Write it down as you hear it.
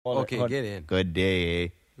Okay, get in. Good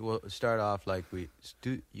day. We'll start off like we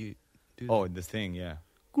do. You do. Oh, this thing, yeah.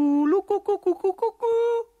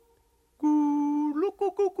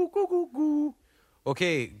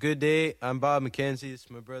 Okay, good day. I'm Bob McKenzie. It's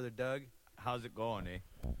my brother Doug. How's it going, eh?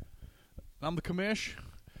 I'm the commish,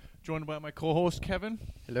 joined by my co-host Kevin.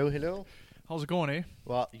 Hello, hello. How's it going, eh?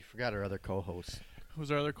 Well, you forgot our other co-host. Who's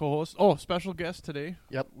our other co-host? Oh, special guest today.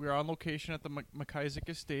 Yep. We're on location at the McIsaac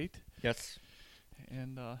Estate, Yes.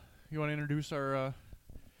 and you want to introduce our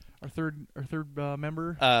third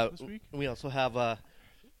member this week? We also have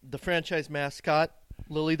the franchise mascot,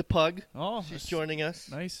 Lily the Pug. Oh, She's joining us.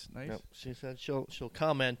 Nice. Yep. She said she'll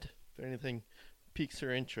comment if anything piques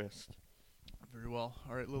her interest. Very well.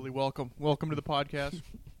 All right, Lily, welcome to the podcast.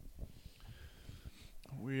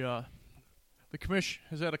 We the commish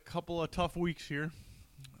has had a couple of tough weeks here.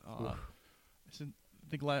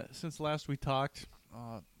 Since last we talked,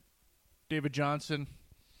 David Johnson,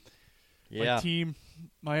 Yeah. my team,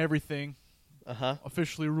 my everything, Uh-huh.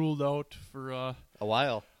 officially ruled out for A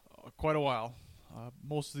while. quite a while.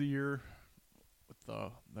 Most of the year with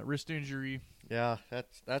that wrist injury. Yeah,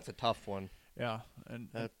 that's a tough one. Yeah, and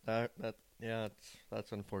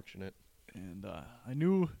that's unfortunate. and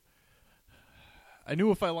I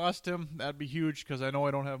knew if I lost him, that'd be huge because I know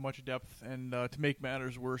I don't have much depth. And to make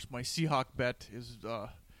matters worse, my Seahawk bet is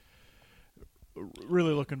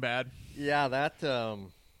really looking bad. Yeah, that's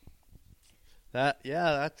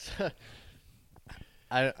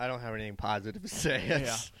I don't have anything positive to say.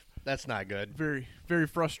 That's not good. Very, very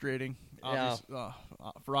frustrating. Yeah.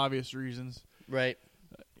 For obvious reasons. Right.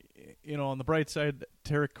 On the bright side,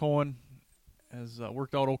 Tarek Cohen has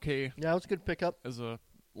worked out okay Yeah, it was a good pickup. as a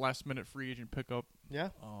last-minute free agent pickup. Yeah.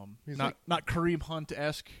 He's Not Kareem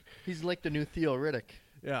Hunt-esque. He's like the new Theo Riddick.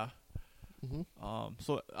 Yeah. Mm-hmm.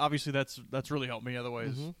 So obviously that's really helped me.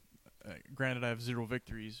 Otherwise, Mm-hmm. Granted I have 0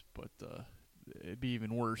 victories, but it'd be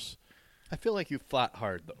even worse. I feel like you fought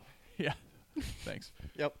hard though. Yeah. Thanks.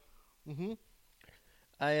 Yep. Mm-hmm.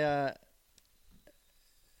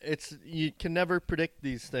 It's you can never predict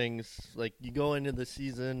these things. Like you go into the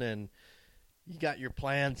season and you got your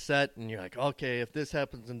plan set, and you're like, okay, if this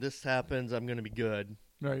happens and this happens, I'm going to be good.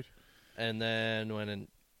 Right. And then when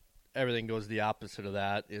everything goes the opposite of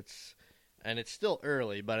that, it's still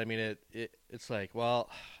early, but I mean it's like, well,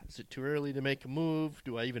 is it too early to make a move?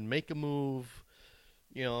 Do I even make a move?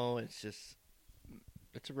 It's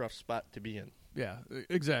a rough spot to be in. Yeah,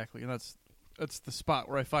 exactly. And that's the spot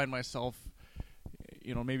where I find myself,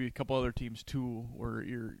 maybe a couple other teams too, where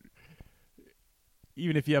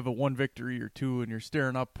even if you have a 1 victory or 2 and you're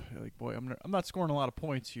staring up, like, boy, I'm not scoring a lot of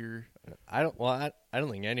points here. I don't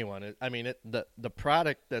think anyone. I mean, the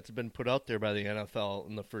product that's been put out there by the NFL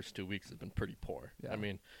in the first 2 weeks has been pretty poor. Yeah. I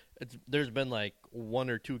mean, there's been like 1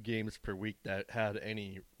 or 2 games per week that had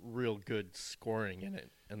any real good scoring in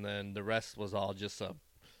it, and then the rest was all just a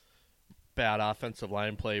bad offensive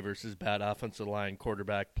line play versus bad offensive line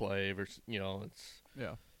quarterback play versus it's.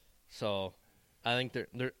 Yeah. So, I think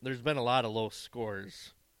there's been a lot of low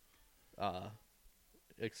scores,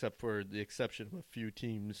 except for the exception of a few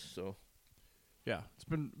teams. So, Yeah, it's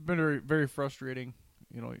been very, very frustrating.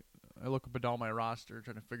 I look up and down my roster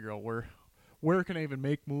trying to figure out where can I even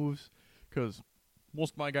make moves, because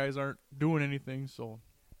most of my guys aren't doing anything. So,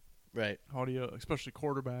 right. how do you, especially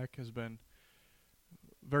quarterback, has been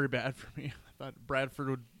very bad for me. I thought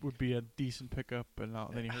Bradford would be a decent pickup, and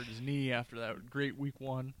then he hurt his knee after that great week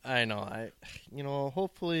 1. I know.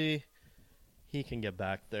 Hopefully he can get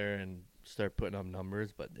back there and start putting up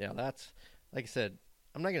numbers. But yeah, that's like I said.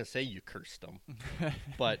 I'm not gonna say you cursed him,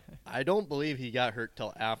 but I don't believe he got hurt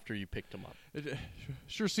till after you picked him up. It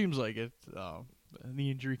sure seems like it.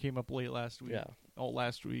 The injury came up late last week. Yeah.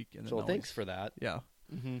 Last week. And then So thanks for that. Yeah.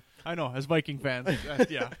 Mm-hmm. I know. As Viking fans,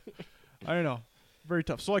 yeah. I know. Very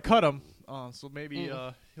tough. So I cut him. So maybe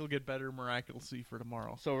he'll get better miraculously for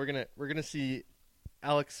tomorrow. So we're gonna see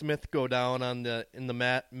Alex Smith go down in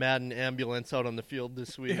the Madden ambulance out on the field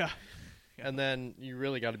this week. Yeah. And then you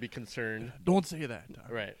really got to be concerned. Don't say that.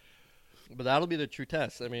 Right. But that'll be the true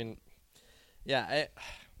test. I mean, yeah,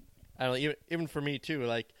 I don't know, even for me too,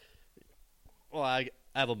 like, well, I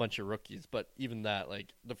have a bunch of rookies, but even that, like,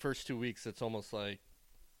 the first 2 weeks, it's almost like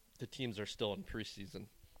the teams are still in preseason.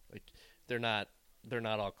 Like, they're not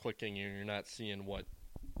all clicking, and you're not seeing what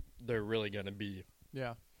they're really going to be.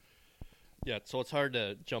 Yeah. Yeah, so it's hard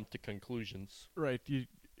to jump to conclusions. Right.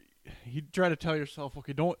 You try to tell yourself,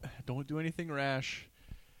 okay, don't do anything rash.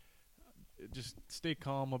 Just stay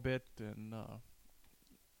calm a bit, and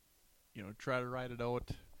try to ride it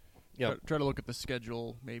out. Yeah. Try to look at the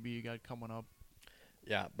schedule. Maybe you got coming up.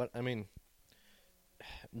 Yeah, but I mean,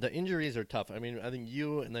 the injuries are tough. I mean, I think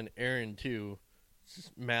you and then Aaron too, it's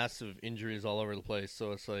just massive injuries all over the place.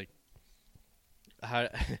 So it's like, how?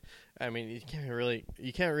 I mean, you can't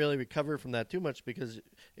really recover from that too much because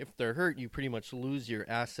if they're hurt, you pretty much lose your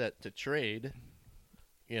asset to trade.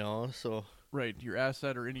 So Right, your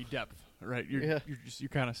asset or any depth. Right, you're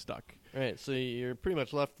kind of stuck. right, so you're pretty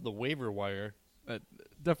much left to the waiver wire. That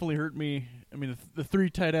definitely hurt me. I mean, the three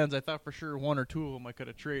tight ends, I thought for sure one or two of them I could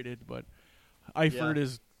have traded, but Eifert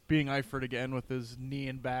is being Eifert again with his knee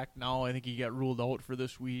and back. Now I think he got ruled out for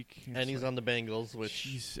this week. And he's on the Bengals,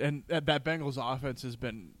 which... And that Bengals offense has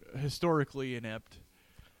been historically inept.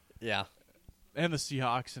 Yeah. And the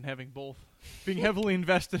Seahawks, and having both, being heavily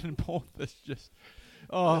invested in both is just,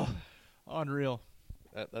 unreal.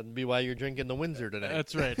 That'd be why you're drinking the Windsor today.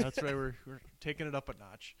 That's right. We're taking it up a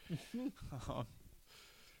notch.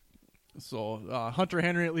 So Hunter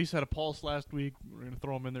Henry at least had a pulse last week. We're going to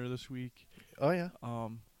throw him in there this week. Oh, yeah.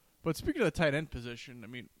 But speaking of the tight end position, I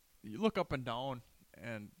mean, you look up and down,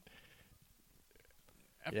 and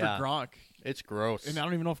after Gronk, it's gross. and I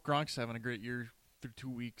don't even know if Gronk's having a great year through 2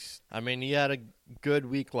 weeks. I mean, he had a good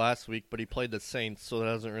week last week, but he played the Saints, so that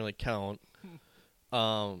doesn't really count.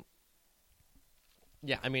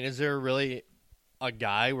 Yeah, I mean, is there really a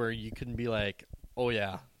guy where you can be like, oh,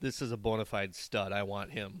 yeah, this is a bona fide stud. I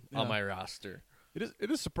want him on my roster.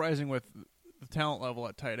 It is surprising with the talent level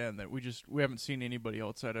at tight end that we haven't seen anybody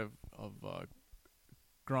outside of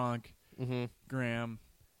Gronk, Graham,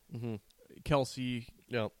 Kelsey.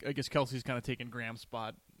 Yep. I guess Kelsey's kind of taking Graham's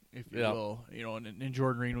spot, if you will. And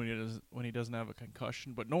Jordan Reed when he doesn't have a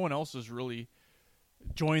concussion, but no one else has really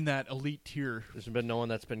joined that elite tier. There's been no one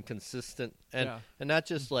that's been consistent, and not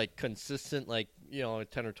just like consistent, like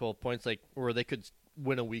 10 or 12 points, like where they could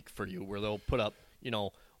win a week for you, where they'll put up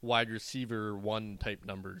wide receiver 1 type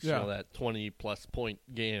numbers, that 20+ point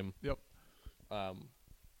game. Yep.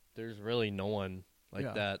 There's really no one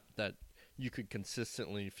like that you could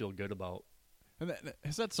consistently feel good about. And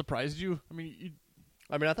has that surprised you? I mean,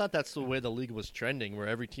 I thought that's the way the league was trending, where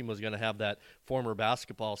every team was going to have that former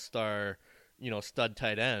basketball star, stud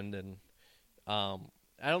tight end. And I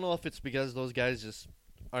don't know if it's because those guys just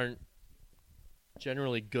aren't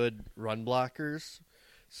generally good run blockers,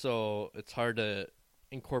 so it's hard to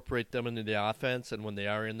incorporate them into the offense. And when they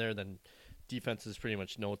are in there, then defenses pretty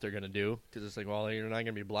much know what they're going to do, because it's like, well, you're not going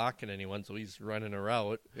to be blocking anyone, so he's running a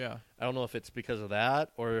route. Yeah. I don't know if it's because of that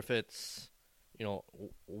or if it's,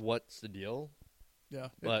 what's the deal. Yeah,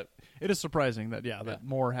 but it is surprising that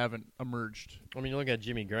more haven't emerged. I mean, you look at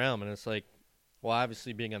Jimmy Graham, and it's like, well,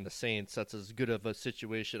 obviously being on the Saints, that's as good of a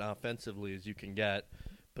situation offensively as you can get.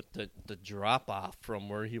 But the drop off from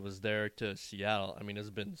where he was there to Seattle, I mean, has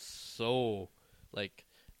been so, like,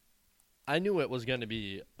 I knew it was going to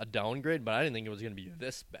be a downgrade, but I didn't think it was going to be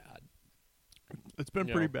this bad. It's been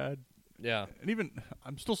pretty bad. Yeah. And even,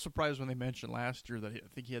 I'm still surprised when they mentioned last year that I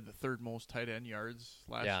think he had the third most tight end yards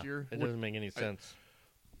last year. It doesn't make any sense.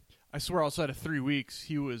 I swear outside of 3 weeks,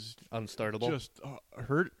 he was unstartable. Just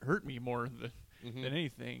hurt me more than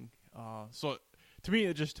anything. So to me,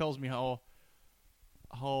 it just tells me how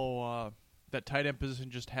that tight end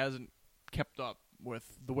position just hasn't kept up with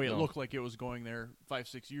the way it looked like it was going there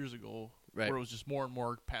 5-6 years ago, where it was just more and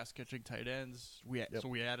more pass catching tight ends. So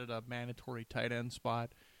we added a mandatory tight end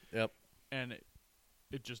spot. Yep. And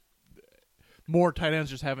it just more tight ends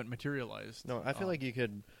just haven't materialized. No, I feel like you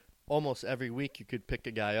could almost every week you could pick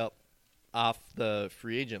a guy up off the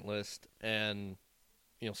free agent list and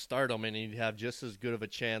start him, and he'd have just as good of a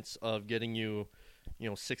chance of getting you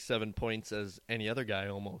 6-7 points as any other guy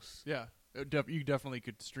almost. Yeah, you definitely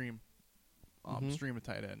could stream a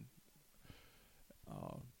tight end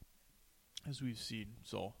as we've seen.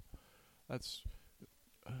 So that's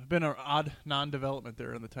been an odd non-development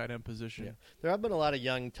there in the tight end position. Yeah. There have been a lot of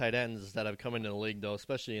young tight ends that have come into the league, though,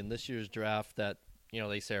 especially in this year's draft, that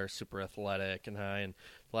they say are super athletic and high in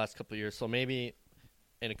the last couple of years. So maybe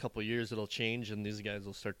in a couple of years it'll change and these guys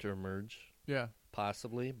will start to emerge. Yeah.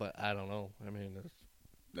 Possibly, but I don't know. I mean,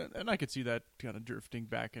 and I could see that kind of drifting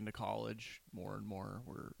back into college more and more,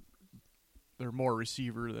 where they're more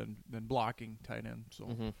receiver than blocking tight end. So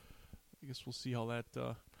I guess we'll see how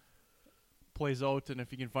that plays out, and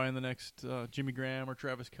if you can find the next Jimmy Graham or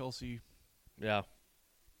Travis Kelce. Yeah.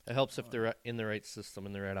 It helps if they're in the right system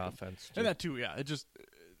and the right offense, too. And that, too, yeah.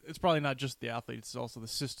 It's probably not just the athletes. It's also the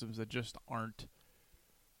systems that just aren't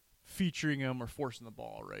featuring them or forcing the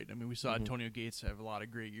ball right. I mean, we saw Antonio Gates have a lot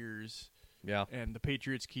of great years. Yeah. And the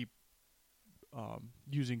Patriots keep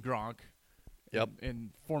using Gronk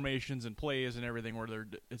in formations and plays and everything where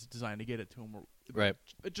it's designed to get it to him. Right.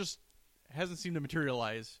 It just hasn't seemed to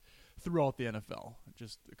materialize throughout the NFL.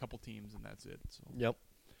 Just a couple teams and that's it. So, Yep.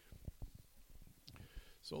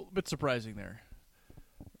 so a bit surprising there.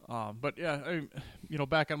 But yeah,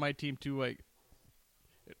 back on my team too. Like,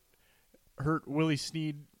 it hurt Willie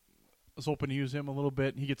Snead. I was hoping to use him a little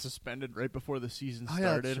bit. He gets suspended right before the season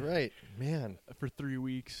started. Yeah, that's right, man. For 3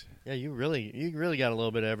 weeks. Yeah, you really got a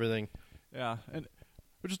little bit of everything. Yeah,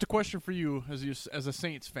 but just a question for you as a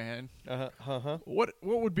Saints fan. Uh-huh. What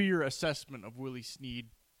would be your assessment of Willie Snead?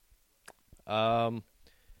 I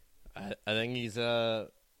think he's a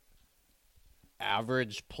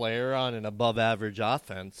average player on an above average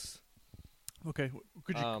offense. Okay,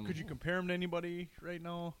 could you compare him to anybody right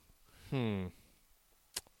now?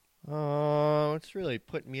 It's really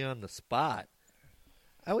putting me on the spot.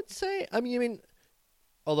 I would say, I mean,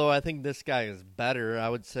 although I think this guy is better, I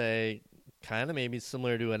would say kind of maybe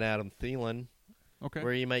similar to an Adam Thielen. Okay.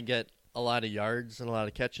 Where you might get a lot of yards and a lot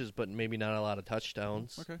of catches, but maybe not a lot of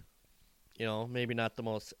touchdowns. Okay. Maybe not the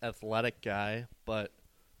most athletic guy, but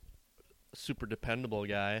super dependable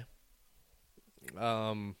guy.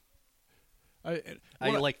 I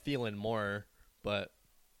like Thielen more, but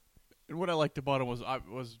and what I liked about him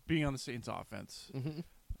was being on the Saints offense.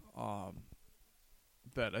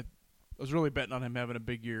 That I was really betting on him having a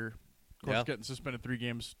big year. Of course, getting suspended 3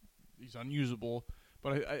 games, he's unusable.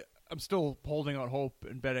 But I'm still holding out hope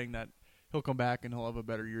and betting that he'll come back and he'll have a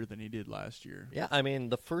better year than he did last year. Yeah, I mean,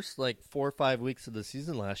 the first 4 or 5 weeks of the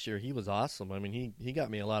season last year, he was awesome. I mean, he got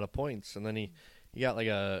me a lot of points, and then he got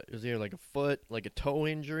it was either like a foot, like a toe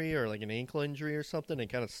injury or like an ankle injury or something. It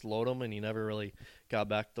kind of slowed him, and he never really got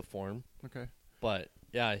back to form. Okay. But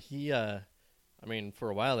yeah, he I mean, for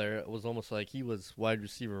a while there, it was almost like he was wide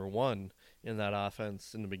receiver 1 in that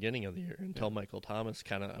offense in the beginning of the year until Michael Thomas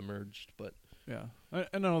kind of emerged. But yeah,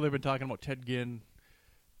 I know they've been talking about Ted Ginn.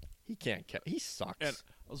 He can't catch. He sucks. And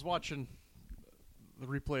I was watching the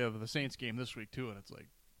replay of the Saints game this week too, and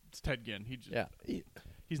it's Ted Ginn.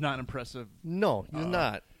 He's not impressive. No, he's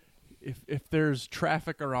not. If there's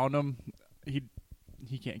traffic around him, he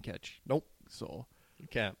can't catch. Nope. So you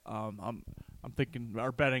can't. I'm thinking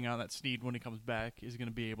or betting on that Snead when he comes back is going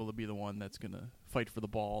to be able to be the one that's going to fight for the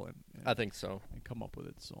ball and I think so and come up with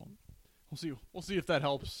it. So we'll see if that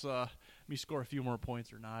helps me score a few more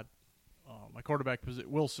points or not. My quarterback position,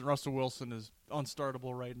 Russell Wilson, is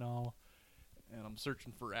unstartable right now, and I'm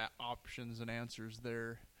searching for options and answers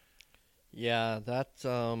there. Yeah, that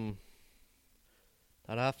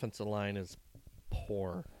offensive line is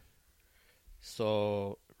poor.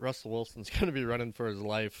 So Russell Wilson's going to be running for his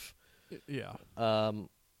life. Yeah.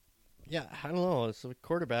 Yeah, I don't know. So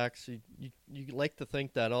quarterbacks, you like to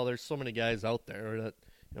think that there's so many guys out there that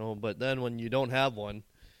but then when you don't have one,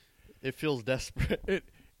 it feels desperate.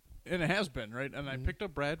 And it has been, right? And I picked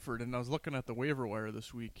up Bradford, and I was looking at the waiver wire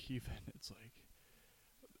this week. Even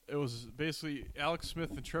it was basically Alex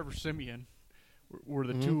Smith and Trevor Siemian were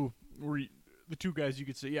the two guys you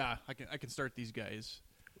could say, yeah, I can start these guys,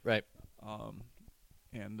 right?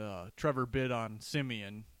 And Trevor bid on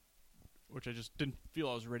Siemian, which I just didn't feel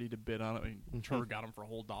I was ready to bid on. I mean, Trevor got him for a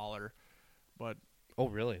whole $1, but oh,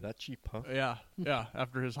 really? That cheap, huh? Yeah.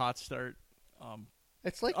 After his hot start.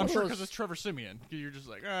 It's like I'm sure because it's Trevor Siemian. You're just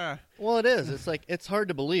like, ah. Well, it is. It's like it's hard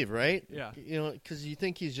to believe, right? Yeah. Because you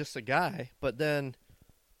think he's just a guy, but then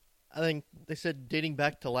I think they said dating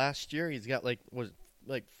back to last year, he's got 4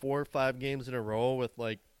 or 5 games in a row with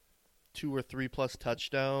 2 or 3 plus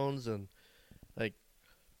touchdowns, and I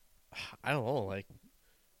don't know,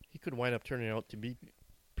 he could wind up turning out to be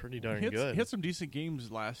pretty darn good. He had some decent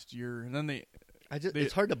games last year, and then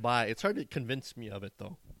it's hard to buy. It's hard to convince me of it,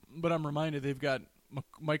 though. But I'm reminded they've got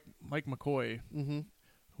Mike McCoy,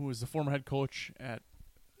 who is the former head coach at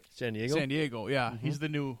San Diego. San Diego, yeah. He's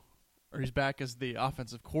he's back as the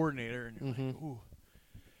offensive coordinator, and you're like, ooh.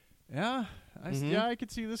 Yeah, I could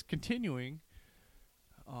see this continuing.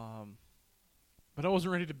 But I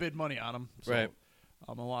wasn't ready to bid money on him. So right.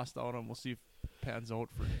 I lost out on him. We'll see if it pans out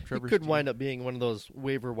for Trevor's He could team. wind up being one of those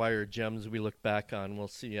waiver wire gems we look back on. We'll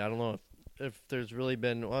see. I don't know if there's really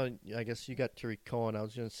been, well, I guess you got Tariq Cohen. I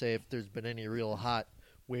was going to say if there's been any real hot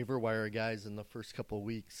waiver wire guys in the first couple of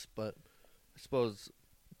weeks, but I suppose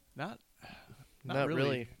Not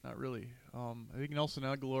really. Not really. I think Nelson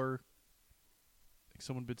Aguilar, I think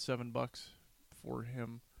someone bid $7 for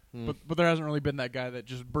him. But there hasn't really been that guy that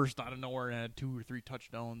just burst out of nowhere and had 2 or 3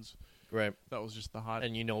 touchdowns. Right. That was just the hot.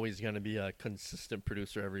 And he's going to be a consistent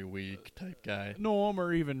producer every week type guy. No one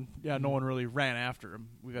really ran after him.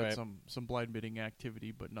 We got some blind bidding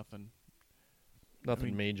activity, but nothing.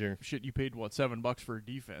 Nothing major. Shit, you paid $7 for a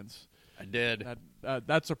defense. I did.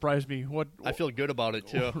 That surprised me. What I feel good about it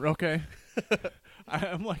too. Okay.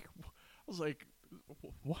 I was like,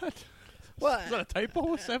 What? Well, Is that a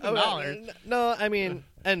typo? $7. No, I mean,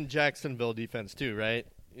 and Jacksonville defense too, right?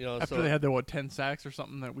 You know, After so they had their 10 sacks or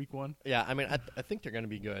something that week 1. yeah, I mean, I think they're going to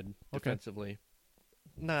be good defensively.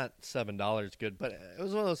 Not $7 good, but it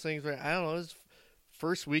was one of those things where I don't know. It was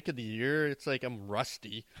first week of the year. It's like I'm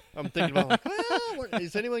rusty. I'm thinking about like, well,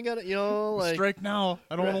 is anyone got it? You know, like Strike now.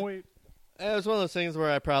 I don't want to wait. it was one of those things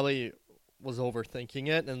where I probably was overthinking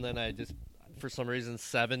it, and then I just, for some reason,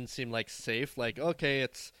 7 seemed like safe. Like, okay,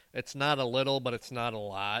 it's not a little, but it's not a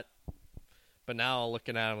lot. But now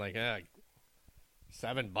looking at it, I'm like,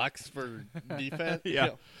 $7 for defense. Yeah. You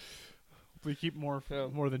know, We keep more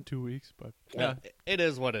than 2 weeks, but yeah, it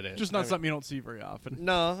is what it is. just not something you don't see very often.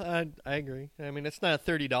 No, I agree. I mean, it's not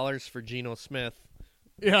 $30 for Geno Smith.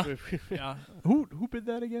 Yeah, yeah. Who bid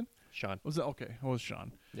that again? Sean. Was that okay? It was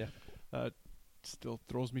Sean. Yeah. Still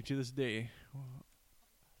throws me to this day.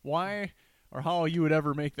 Why or how you would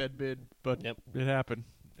ever make that bid, but Yep. it happened.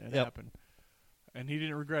 It Yep. happened, and he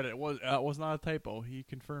didn't regret it. It was not a typo. He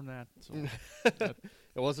confirmed that. So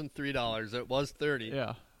It wasn't $3. It was 30.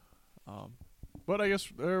 yeah. But I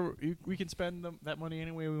guess we can spend that money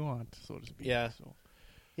any way we want, so to speak. Yeah. So.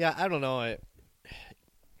 Yeah, I don't know. I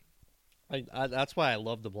that's why I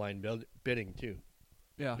love the blind bidding too,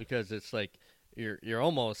 Yeah. because it's like you're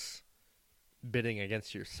almost bidding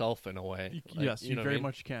against yourself in a way. Like, Yes, you know what very I mean?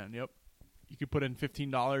 much can. Yep. You could put in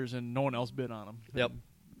 $15 and no one else bid on them. Yep.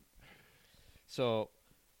 So,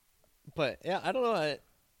 but yeah, I don't know.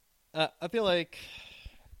 I feel like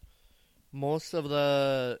most of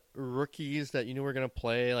the rookies that you knew were gonna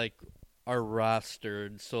play like are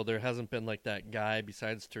rostered, so there hasn't been like that guy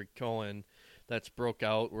besides Turk Cohen that's broke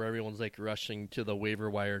out where everyone's like rushing to the waiver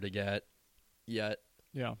wire to get yet.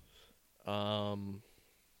 Yeah.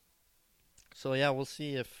 So yeah, we'll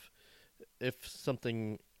see if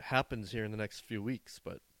something happens here in the next few weeks,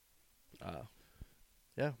 but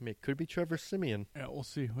yeah, I mean, it could be Trevor Siemian. Yeah, we'll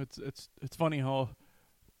see. It's funny how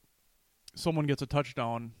someone gets a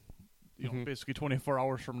touchdown, basically 24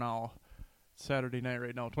 hours from now, Saturday night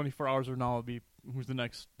right now. 24 hours from now will be who's the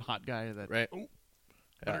next hot guy that Right.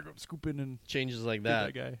 better go scoop in and Changes like get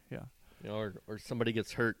that. that guy. Yeah. You know, or somebody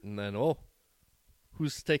gets hurt and then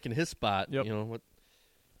who's taking his spot? Yep. You know what?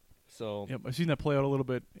 So Yep, I've seen that play out a little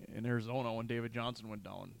bit in Arizona when David Johnson went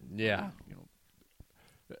down. yeah,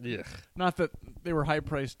 yeah. Not that they were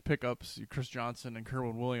high-priced pickups, Chris Johnson and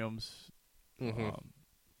Kerwin Williams. Mhm.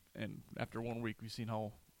 And after 1 week, we've seen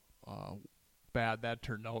how bad that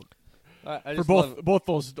turned out I for just both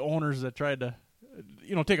those owners that tried to,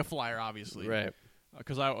 take a flyer, obviously, right.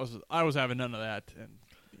 Because I was having none of that, and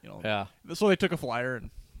Yeah, so they took a flyer,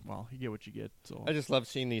 and well, you get what you get. So I just love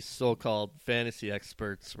seeing these so-called fantasy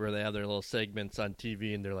experts where they have their little segments on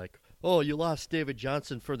TV and they're like, "Oh, you lost David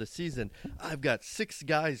Johnson for the season. I've got 6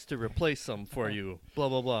 guys to replace him for you." Blah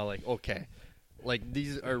blah blah. Like, okay, like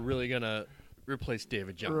these are really gonna replace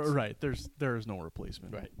David Johnson, right, there is no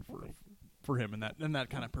replacement, Right. for him in that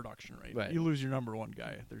kind of production, right? Right. You lose your number one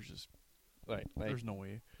guy, there's just Right. there's no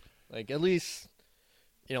way. Like at least,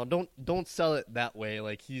 don't sell it that way.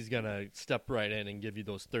 Like he's gonna step right in and give you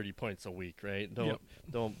those 30 points a week, right?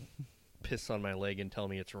 Don't piss on my leg and tell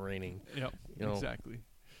me it's raining. Yep, exactly.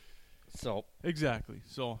 So Exactly.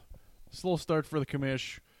 So, slow start for the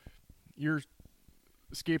commish. You're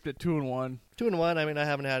escaped at 2-1. 2-1. I mean, I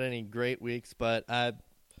haven't had any great weeks, but I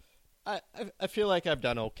feel like I've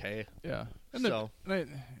done okay. Yeah.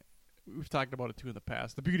 We've talked about it too in the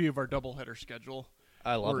past. The beauty of our doubleheader schedule,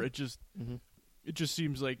 I love where it. it just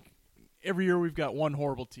seems like every year we've got one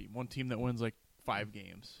horrible team, one team that wins like 5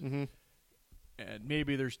 games, Mm-hmm. and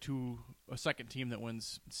maybe there's a second team that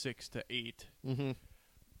wins 6 to 8. Mm-hmm.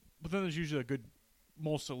 But then there's usually a good.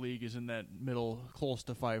 Most of the league is in that middle, close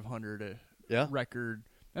to 500 Yeah. record,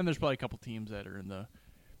 and there's probably a couple teams that are in the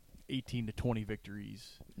 18 to 20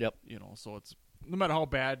 victories. Yep. So it's no matter how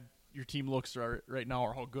bad your team looks right now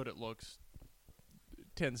or how good it looks, it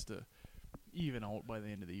tends to even out by the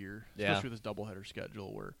end of the year, Yeah. especially with this doubleheader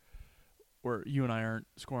schedule where you and I aren't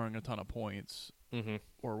scoring a ton of points, Mm-hmm.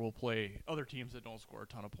 or we'll play other teams that don't score a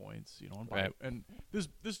ton of points. Right. And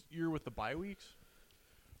this year with the bye weeks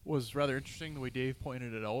was rather interesting. The way Dave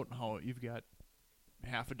pointed it out, how you've got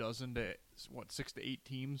half a dozen to 6 to 8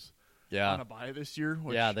 teams Yeah. on a bye this year.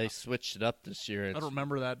 Which Yeah, they switched it up this year. I don't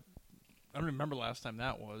remember that. I don't remember last time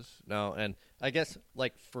that was. No, and I guess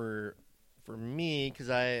like for me, because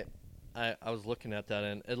I was looking at that,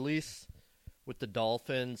 and at least with the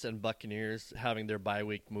Dolphins and Buccaneers having their bye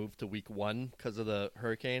week moved to week 1 because of the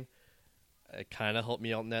hurricane, it kind of helped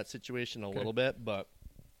me out in that situation a little bit. But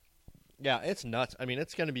yeah, it's nuts. I mean,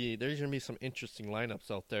 there's gonna be some interesting lineups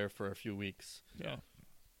out there for a few weeks. Yeah.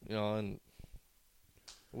 And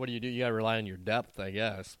what do? You got to rely on your depth, I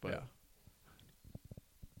guess. But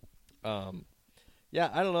yeah,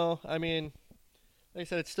 I don't know. I mean, like I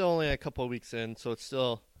said, it's still only a couple of weeks in, so it's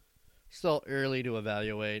still early to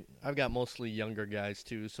evaluate. I've got mostly younger guys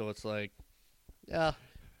too, so it's like, yeah,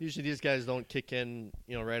 usually these guys don't kick in,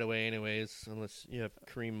 right away anyways, unless you have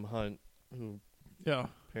Kareem Hunt, who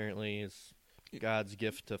apparently is God's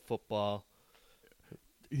gift to football.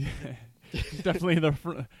 Yeah, definitely the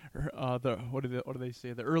what do they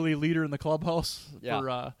say? The early leader in the clubhouse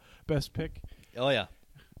for best pick. Oh yeah,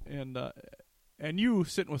 and you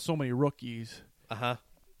sitting with so many rookies. Are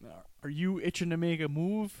you itching to make a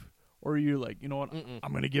move, or are you like, you know what?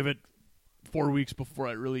 I'm gonna give it 4 weeks before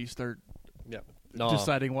I really start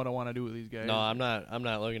deciding what I want to do with these guys? No, I'm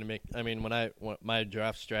not looking to make. I mean, when my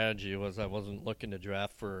draft strategy was, I wasn't looking to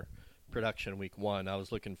draft for production week 1. I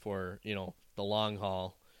was looking for the long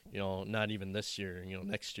haul. Not even this year,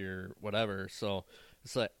 next year, whatever. So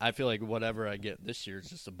it's like, I feel like whatever I get this year is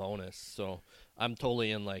just a bonus. So I'm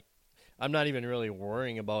totally in, like, I'm not even really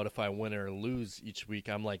worrying about if I win or lose each week.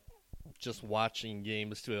 I'm like just watching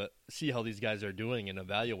games to see how these guys are doing and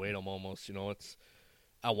evaluate them almost.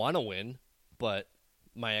 I want to win, but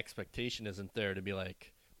my expectation isn't there to be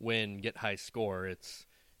like win, get high score. It's,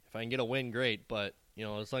 if I can get a win, great. But,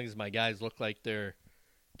 as long as my guys look like they're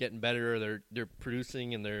getting better, or they're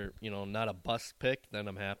producing, and they're not a bust pick, then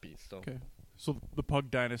I'm happy. So okay, so the Pug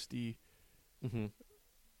Dynasty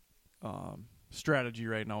strategy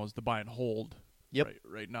right now is to buy and hold. Yep.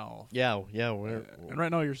 Right now. Yeah. And right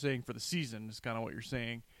now you're saying for the season is kind of what you're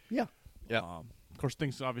saying. Yeah. Of course,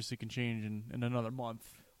 things obviously can change in another month.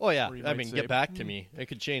 Oh yeah. I mean, get back to me. It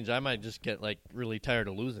could change. I might just get like really tired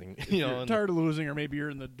of losing. You're tired of losing, or maybe you're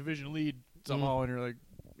in the division lead somehow, and you're like,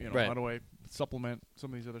 right. How do I supplement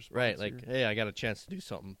some of these other spots? Right. Like, hey, I got a chance to do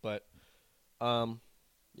something, but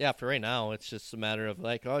yeah, for right now, it's just a matter of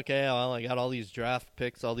like, okay, well, I got all these draft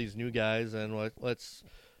picks, all these new guys, and let's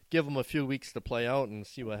give them a few weeks to play out and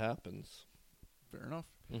see what happens. Fair enough.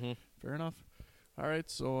 Mm-hmm. Fair enough. All right,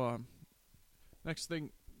 so next thing,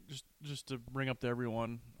 just to bring up to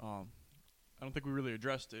everyone, I don't think we really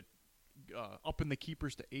addressed it. Upping the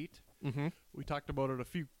keepers to 8. Mm-hmm. We talked about it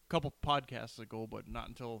couple podcasts ago, but not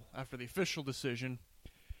until after the official decision.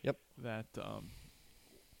 Yep. That.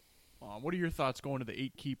 What are your thoughts going to the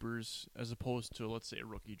 8 keepers as opposed to, let's say, a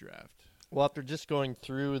rookie draft? Well, after just going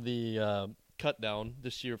through the cut down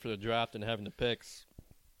this year for the draft and having the picks,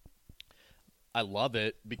 I love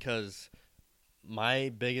it, because my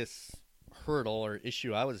biggest hurdle or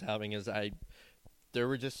issue I was having is there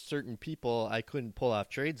were just certain people I couldn't pull off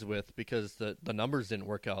trades with because the numbers didn't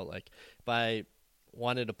work out. Like, if I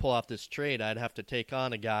wanted to pull off this trade, I'd have to take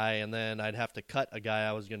on a guy, and then I'd have to cut a guy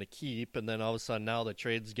I was going to keep, and then all of a sudden now the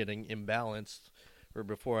trade's getting imbalanced, where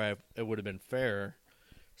before it would have been fair.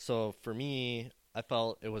 So for me, I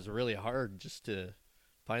felt it was really hard just to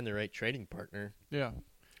find the right trading partner. Yeah.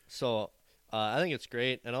 So I think it's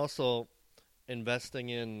great, and also investing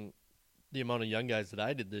in the amount of young guys that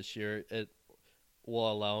I did this year, it will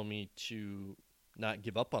allow me to not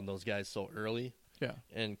give up on those guys so early. Yeah.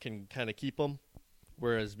 And can kind of keep them.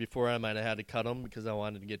 Whereas before I might have had to cut them because I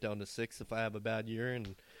wanted to get down to 6 if I have a bad year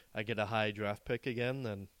and I get a high draft pick again,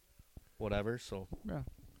 then whatever. So yeah.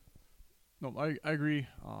 No, I agree.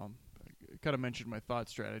 I kind of mentioned my thought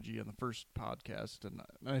strategy on the first podcast, and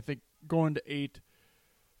I think going to 8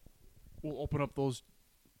 will open up those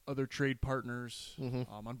other trade partners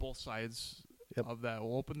on both sides of that.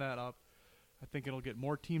 We'll open that up. I think it'll get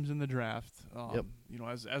more teams in the draft.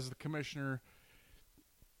 As the commissioner,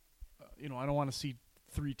 I don't want to see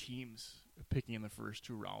 3 teams picking in the first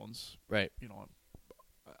 2 rounds. Right.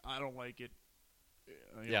 I don't like it.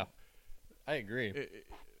 I agree.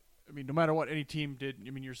 I mean, no matter what any team did,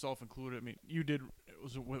 yourself included, you did, it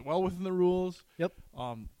was well within the rules. Yep.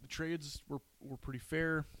 The trades were pretty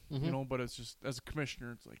fair, but it's just, as a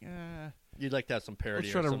commissioner, it's like, You'd like to have some parity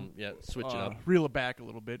let's try or some, switch it up. Reel it back a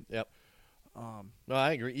little bit. Yep. No,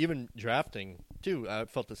 I agree. Even drafting, too, I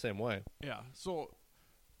felt the same way. Yeah, so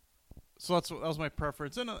that was my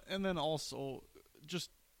preference. And then also, just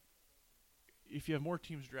if you have more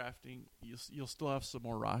teams drafting, you'll still have some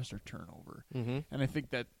more roster turnover. Mm-hmm. And I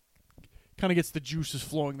think that kind of gets the juices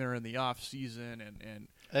flowing there in the off season, and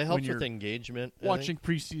it helps with engagement. Watching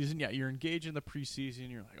preseason, you're engaged in the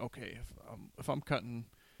preseason. You're like, okay, if I'm cutting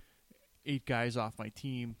 8 guys off my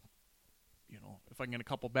team, if I can get a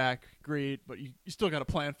couple back, great. But you still got to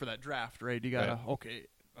plan for that draft, right? You got to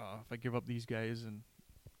if I give up these guys, and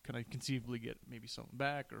can I conceivably get maybe something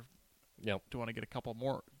back, or do I want to get a couple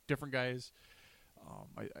more different guys?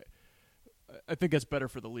 I think that's better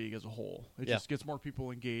for the league as a whole. It just gets more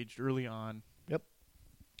people engaged early on. Yep.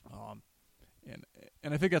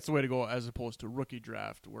 And I think that's the way to go as opposed to rookie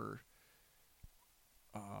draft where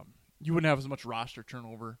you wouldn't have as much roster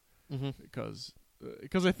turnover because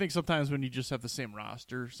I think sometimes when you just have the same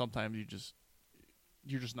roster, sometimes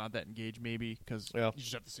you're just not that engaged maybe because you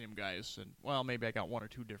just have the same guys and maybe I got one or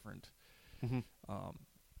two different.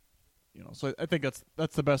 So I think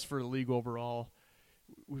that's the best for the league overall.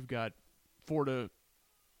 We've got 4 to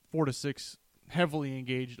 6 heavily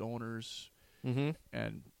engaged owners, and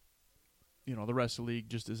the rest of the league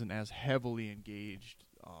just isn't as heavily engaged.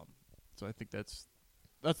 So I think that's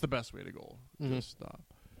the best way to go.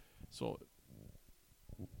 So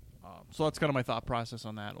that's kind of my thought process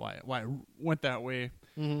on that. Why I went that way.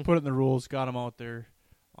 Put it in the rules. Got them out there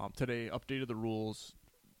today. Updated the rules.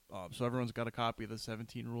 So everyone's got a copy of the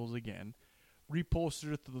 17 rules again.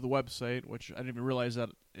 Reposted it to the website, which I didn't even realize that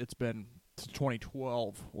it's been since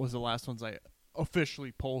 2012 was the last ones I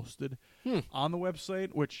officially posted on the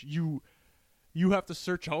website, which you have to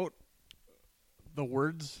search out the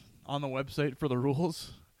words on the website for the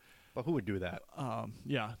rules. But who would do that?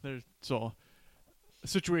 So a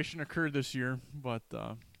situation occurred this year, but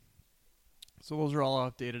so those are all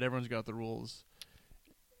updated. Everyone's got the rules,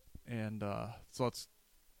 and so it's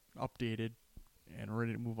updated, and we're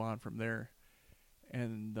ready to move on from there.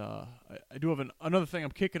 And I do have another thing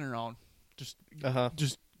I'm kicking around.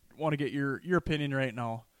 Just want to get your opinion right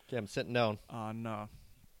now. Okay, I'm sitting down. On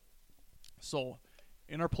so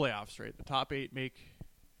in our playoffs, right, the top 8 make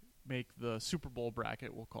the Super Bowl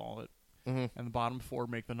bracket, we'll call it, and the bottom 4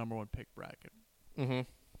 make the number 1 pick bracket.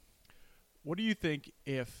 What do you think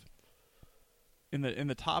if in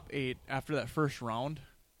the top 8 after that first round,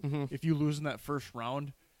 if you lose in that first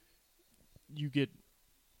round, you get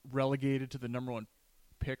relegated to the number 1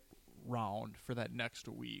 pick round for that next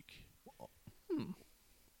week?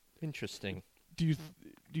 Interesting. Do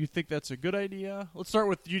you think that's a good idea? Let's start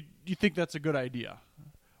with you. Do you think that's a good idea?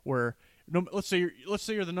 Where let's say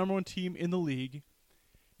you're the number 1 team in the league,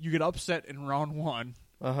 you get upset in round 1.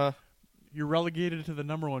 You're relegated to the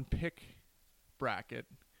number 1 pick bracket.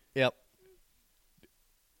 Yep.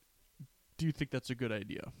 Do you think that's a good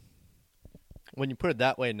idea? When you put it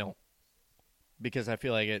that way, no. Because I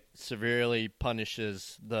feel like it severely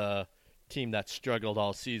punishes the team that struggled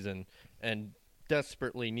all season and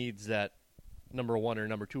desperately needs that number 1 or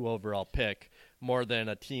number 2 overall pick more than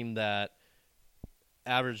a team that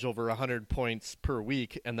averaged over 100 points per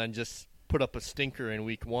week and then just put up a stinker in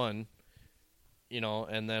week 1,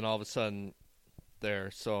 and then all of a sudden there.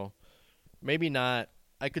 So maybe not.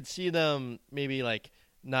 I could see them maybe like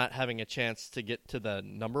not having a chance to get to the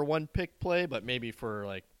number 1 pick play, but maybe for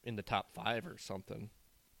like in the top 5 or something.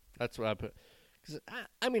 That's what I put. Because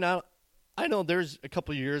I know there's a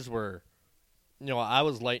couple of years where, I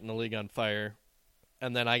was lighting the league on fire,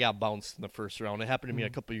 and then I got bounced in the first round. It happened to me a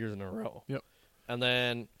couple of years in a row. Yep. And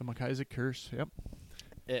then the McIsaac curse. Yep.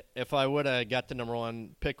 If I would have got the number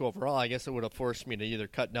 1 pick overall, I guess it would have forced me to either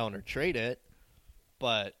cut down or trade it.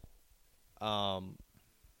 But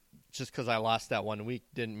just because I lost that 1 week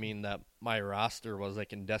didn't mean that my roster was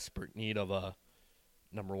like in desperate need of a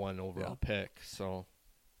number 1 overall pick. So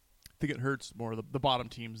I think it hurts more the bottom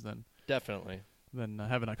teams than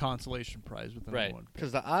having a consolation prize with the number 1 pick.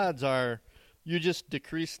 Because the odds are you just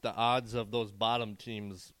decrease the odds of those bottom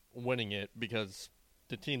teams winning it because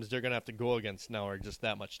the teams they're going to have to go against now are just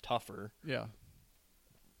that much tougher. Yeah.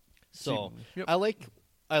 So I like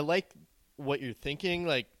what you're thinking.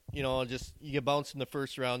 Like, just you get bounced in the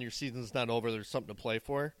first round, your season's not over, there's something to play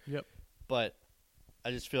for. Yep. But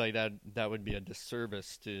I just feel like that would be a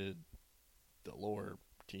disservice to the lower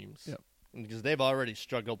teams. Yep. Because they've already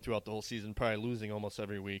struggled throughout the whole season, probably losing almost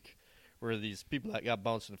every week. Where these people that got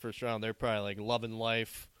bounced in the first round, they're probably like loving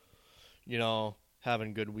life,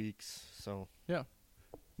 having good weeks. So yeah,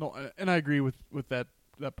 no, and I agree with that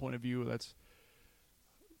point of view. That's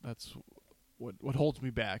what holds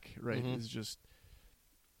me back, right? Is just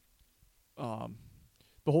the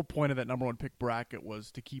whole point of that number 1 pick bracket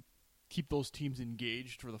was to keep those teams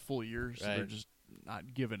engaged for the full year, so they're just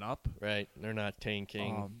not giving up. Right, they're not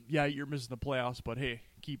tanking. You're missing the playoffs, but hey,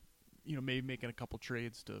 keep maybe making a couple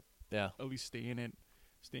trades to at least stay in it,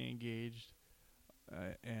 stay engaged,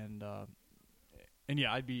 and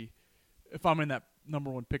I'd be if I'm in that number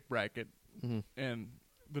 1 pick bracket and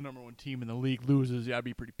the number 1 team in the league loses, I'd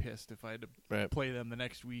be pretty pissed if I had to play them the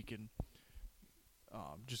next week and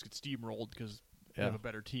just get steamrolled because they have a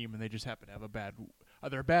better team and they just happen to have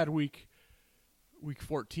either a bad week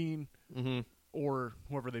 14, or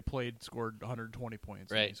whoever they played scored 120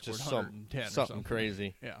 points. Right, and scored just 110 something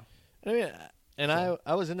crazy. Yeah. I mean,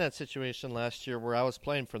 I was in that situation last year where I was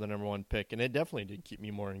playing for the number 1 pick, and it definitely did keep me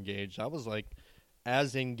more engaged. I was like,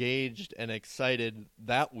 as engaged and excited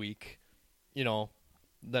that week,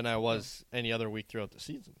 than I was any other week throughout the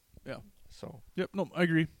season. Yeah. So. Yep. No, I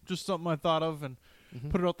agree. Just something I thought of and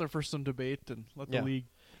Mhm. put it out there for some debate and let the league.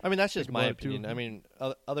 I mean, that's just think my about it, too. opinion. I mean,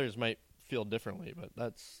 others might feel differently, but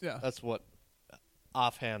that's what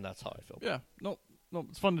offhand. That's how I feel. Yeah. No.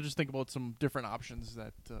 It's fun to just think about some different options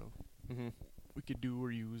that Mm-hmm. we could do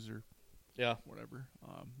or use or Yeah. whatever.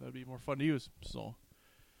 That'd be more fun to use. So,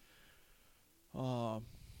 other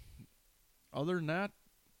than that,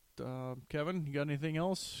 Kevin, you got anything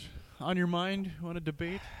else on your mind? You want to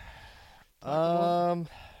debate? We're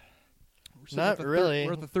sitting Not at the really.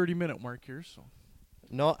 We're at the 30-minute mark here, so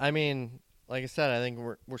No, I mean, like I said, I think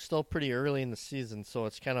we're still pretty early in the season, so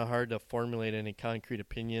it's kind of hard to formulate any concrete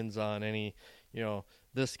opinions on any,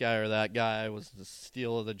 this guy or that guy was the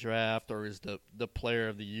steal of the draft or is the player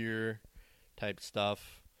of the year type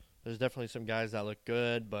stuff. There's definitely some guys that look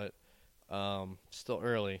good, but still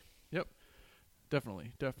early.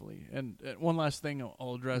 definitely. And one last thing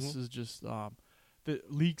I'll address is just the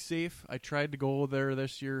League Safe. I tried to go there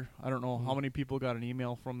this year. I don't know how many people got an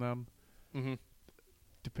email from them Mm-hmm.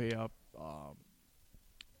 to pay up.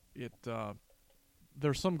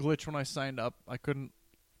 There's some glitch when I signed up. I couldn't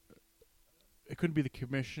be the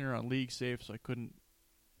commissioner on League Safe, so I couldn't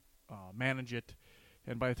manage it.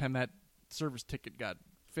 And by the time that service ticket got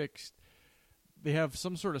fixed, they have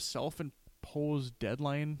some sort of self-imposed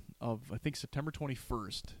deadline of, I think, September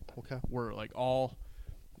 21st, Okay. where like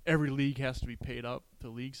every league has to be paid up to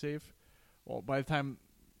League Safe. Well, by the time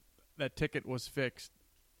that ticket was fixed,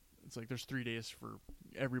 it's like there's 3 days for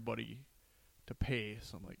everybody to pay.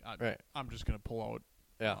 So I'm like, I'm just gonna pull out.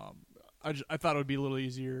 Yeah. I thought it would be a little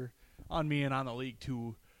easier on me and on the league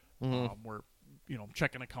too, where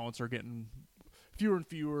checking accounts are getting fewer and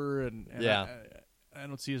fewer, and Yeah. I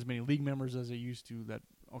don't see as many league members as I used to. That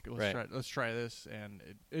let's try this, and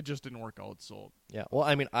it just didn't work out. So Yeah. Well,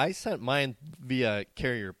 I mean, I sent mine via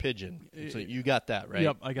carrier pigeon, so you got that, right?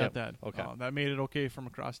 Yep, I got that. Okay. That made it okay from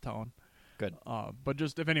across town. Good. But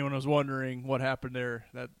just if anyone was wondering what happened there,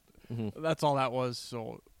 that's all that was.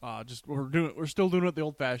 So just we're still doing it the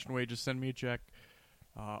old-fashioned way. Just send me a check,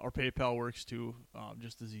 or PayPal works too,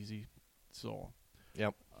 just as easy. So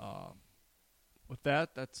Yep. with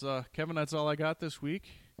that, that's Kevin. That's all I got this week.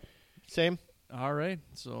 Same. All right,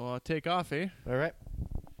 so take off, eh? All right.